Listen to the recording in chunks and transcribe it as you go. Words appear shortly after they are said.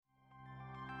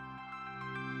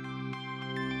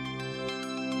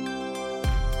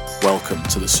Welcome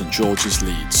to the St George's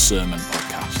Leeds Sermon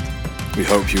Podcast. We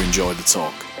hope you enjoy the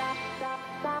talk.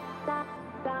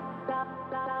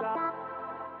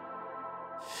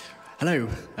 Hello,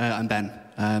 I'm Ben.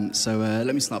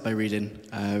 Let me start by reading.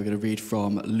 We're going to read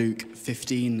from Luke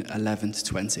 15:11 to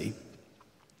 20.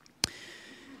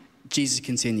 Jesus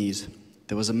continued,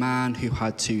 "There was a man who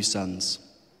had 2 sons.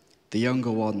 The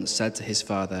younger one said to his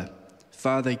father,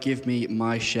 'Father, give me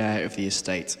my share of the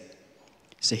estate.'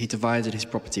 So he divided his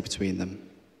property between them.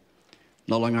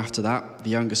 Not long after that,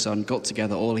 the younger son got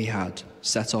together all he had,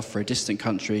 set off for a distant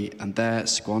country, and there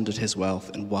squandered his wealth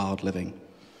in wild living.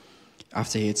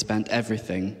 After he had spent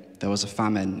everything, there was a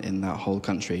famine in that whole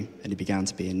country, and he began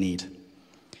to be in need.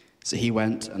 So he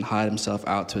went and hired himself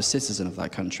out to a citizen of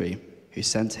that country, who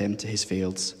sent him to his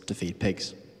fields to feed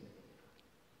pigs.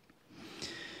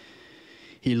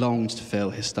 He longed to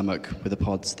fill his stomach with the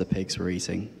pods the pigs were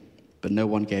eating, but no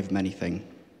one gave him anything.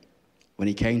 When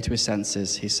he came to his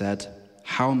senses, he said,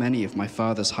 'How many of my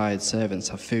father's hired servants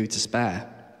have food to spare,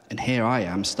 and here I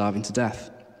am starving to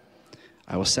death?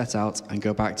 I will set out and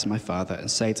go back to my father and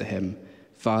say to him,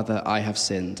 Father, I have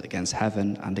sinned against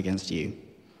heaven and against you.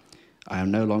 I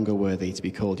am no longer worthy to be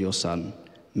called your son.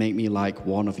 Make me like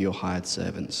one of your hired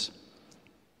servants.'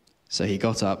 So he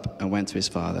got up and went to his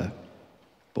father.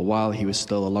 But while he was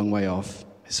still a long way off,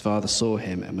 his father saw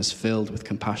him and was filled with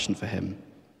compassion for him.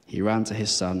 He ran to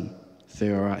his son,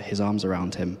 threw his arms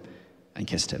around him, and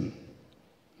kissed him."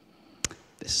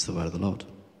 This is the word of the Lord.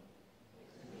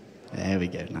 There we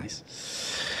go, nice.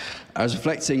 I was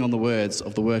reflecting on the words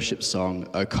of the worship song,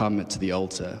 "O Come to the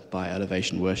Altar" by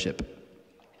Elevation Worship.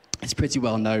 It's pretty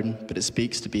well known, but it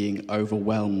speaks to being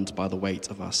overwhelmed by the weight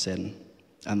of our sin,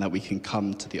 and that we can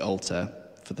come to the altar,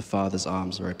 for the Father's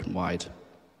arms are open wide.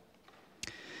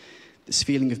 This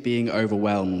feeling of being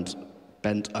overwhelmed,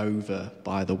 bent over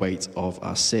by the weight of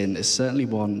our sin, is certainly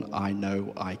one I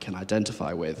know I can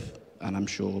identify with, and I'm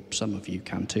sure some of you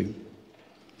can too.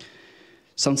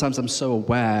 Sometimes I'm so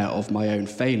aware of my own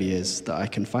failures that I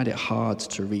can find it hard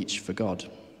to reach for God.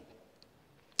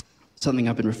 Something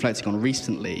I've been reflecting on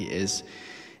recently is,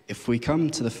 if we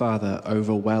come to the Father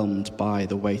overwhelmed by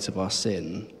the weight of our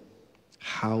sin,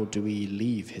 how do we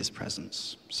leave his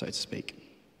presence, so to speak?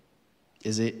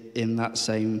 Is it in that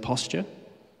same posture,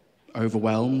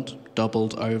 overwhelmed,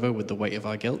 doubled over with the weight of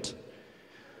our guilt?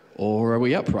 Or are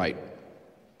we upright,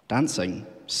 dancing,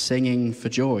 singing for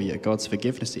joy at God's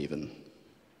forgiveness even?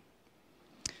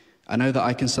 I know that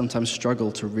I can sometimes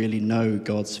struggle to really know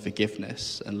God's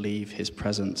forgiveness and leave his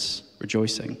presence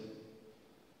rejoicing.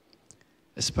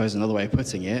 I suppose another way of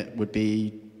putting it would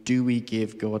be, do we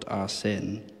give God our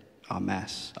sin, our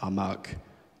mess, our muck,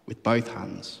 with both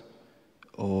hands?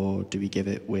 Or do we give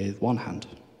it with one hand,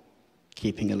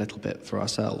 keeping a little bit for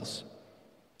ourselves,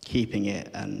 keeping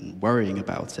it and worrying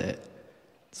about it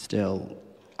still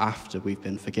after we've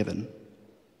been forgiven?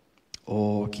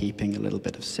 Or keeping a little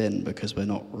bit of sin because we're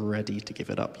not ready to give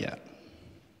it up yet?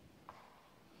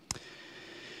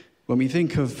 When we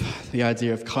think of the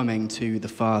idea of coming to the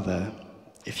Father,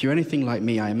 if you're anything like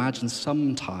me, I imagine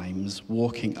sometimes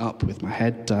walking up with my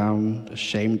head down,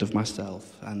 ashamed of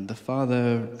myself, and the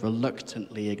Father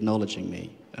reluctantly acknowledging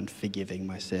me and forgiving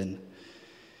my sin.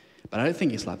 But I don't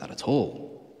think it's like that at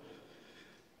all.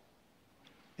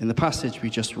 In the passage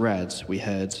we just read, we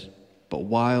heard, "But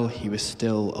while he was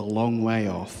still a long way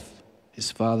off,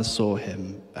 his father saw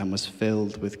him and was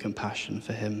filled with compassion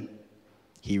for him.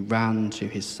 He ran to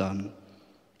his son,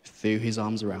 threw his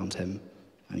arms around him,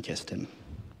 and kissed him."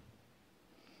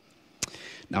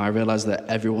 Now, I realize that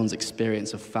everyone's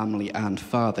experience of family and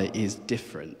father is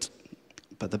different,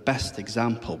 but the best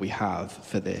example we have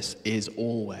for this is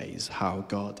always how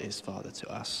God is father to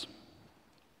us.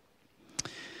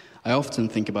 I often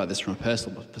think about this from a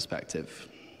personal perspective,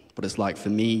 what it's like for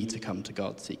me to come to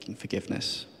God seeking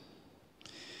forgiveness.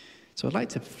 So I'd like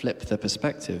to flip the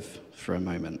perspective for a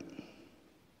moment.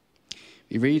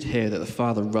 We read here that the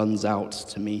Father runs out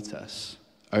to meet us,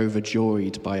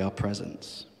 overjoyed by our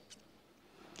presence.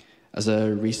 As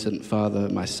a recent father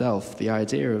myself, the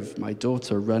idea of my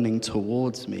daughter running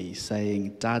towards me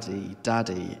saying, "Daddy,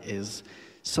 Daddy," is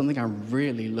something I'm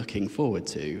really looking forward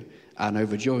to and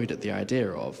overjoyed at the idea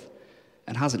of,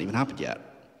 and hasn't even happened yet.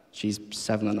 She's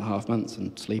 7.5 months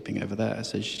and sleeping over there,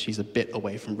 so she's a bit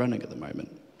away from running at the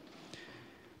moment.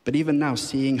 But even now,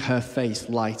 seeing her face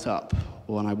light up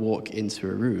when I walk into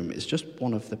a room is just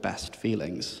one of the best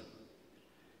feelings.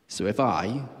 So if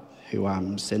I, who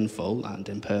am sinful and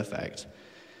imperfect,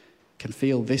 can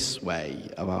feel this way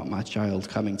about my child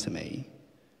coming to me,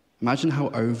 imagine how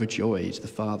overjoyed the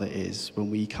Father is when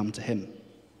we come to him.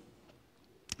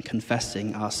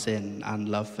 confessing our sin and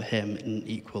love for him in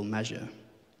equal measure.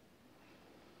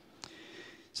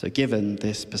 So given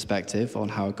this perspective on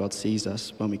how God sees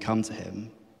us when we come to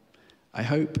him, I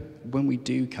hope when we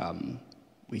do come,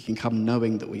 we can come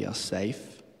knowing that we are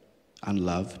safe and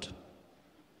loved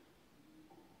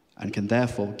and can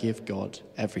therefore give God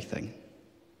everything,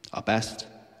 our best,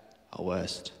 our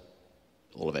worst,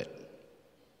 all of it.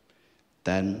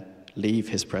 Then leave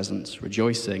his presence,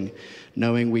 rejoicing,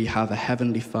 knowing we have a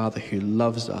heavenly Father who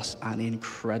loves us an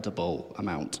incredible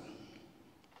amount.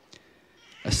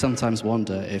 I sometimes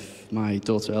wonder if my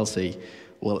daughter Elsie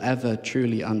will ever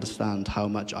truly understand how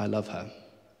much I love her.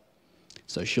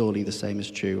 So surely the same is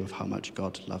true of how much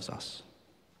God loves us.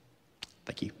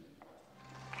 Thank you.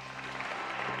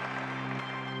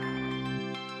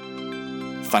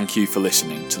 Thank you for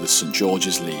listening to the St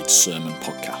George's Leeds Sermon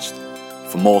Podcast.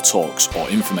 For more talks or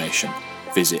information,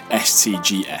 visit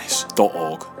stgs.org.uk.